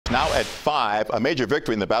Now at 5, a major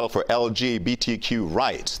victory in the battle for LGBTQ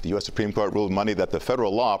rights. The U.S. Supreme Court ruled Monday that the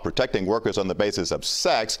federal law protecting workers on the basis of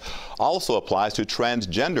sex also applies to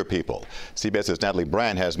transgender people. CBS's Natalie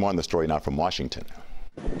has more on the story now from Washington.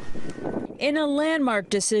 In a landmark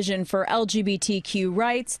decision for LGBTQ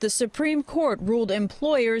rights, the Supreme Court ruled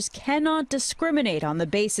employers cannot discriminate on the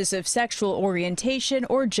basis of sexual orientation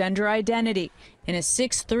or gender identity. In a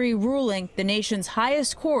 6-3 ruling, the nation's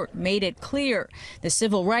highest court made it clear the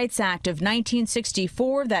Civil Rights Act of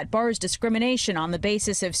 1964 that bars discrimination on the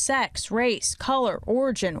basis of sex, race, color,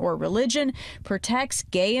 origin, or religion protects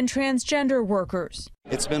gay and transgender workers.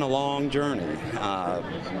 It's been a long journey,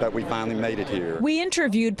 but we finally made it here. We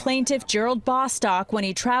interviewed plaintiff Gerald Bostock when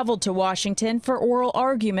he traveled to Washington for oral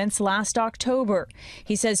arguments last October.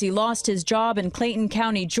 He says he lost his job in Clayton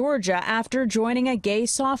County, Georgia, after joining a gay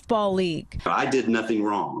softball league. I did nothing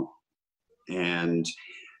wrong, and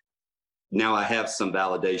now I have some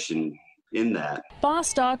validation in that.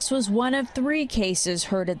 Bostock's was one of 3 cases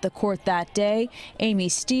heard at the court that day. Amy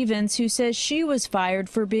Stevens, who says she was fired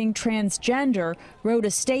for being transgender, wrote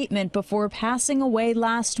a statement before passing away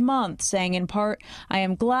last month, saying in part, "I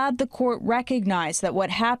am glad the court recognized that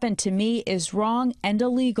what happened to me is wrong and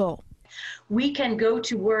illegal." We can go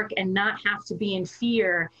to work and not have to be in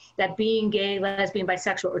fear that being gay, lesbian,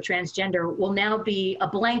 bisexual, or transgender will now be a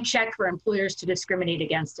blank check for employers to discriminate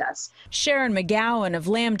against us. Sharon McGowan of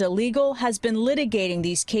Lambda Legal has been litigating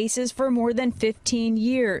these cases for more than 15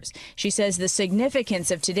 years. She says the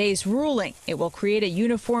significance of today's ruling, it will create a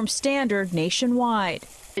uniform standard nationwide.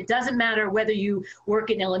 It doesn't matter whether you work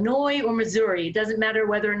in Illinois or Missouri. It doesn't matter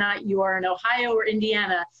whether or not you are in Ohio or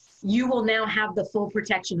Indiana. You will now have the full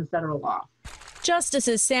protection of federal law.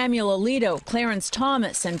 Justices Samuel Alito, Clarence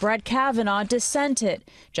Thomas, and Brett Kavanaugh dissented.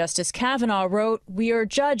 Justice Kavanaugh wrote, "We are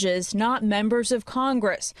judges, not members of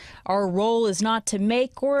Congress. Our role is not to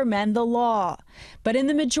make or amend the law." But in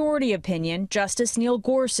the majority opinion, Justice Neil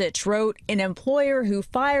Gorsuch wrote, "An employer who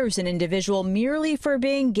fires an individual merely for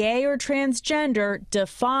being gay or transgender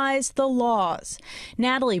defies the laws."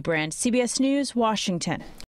 Natalie, CBS News, Washington.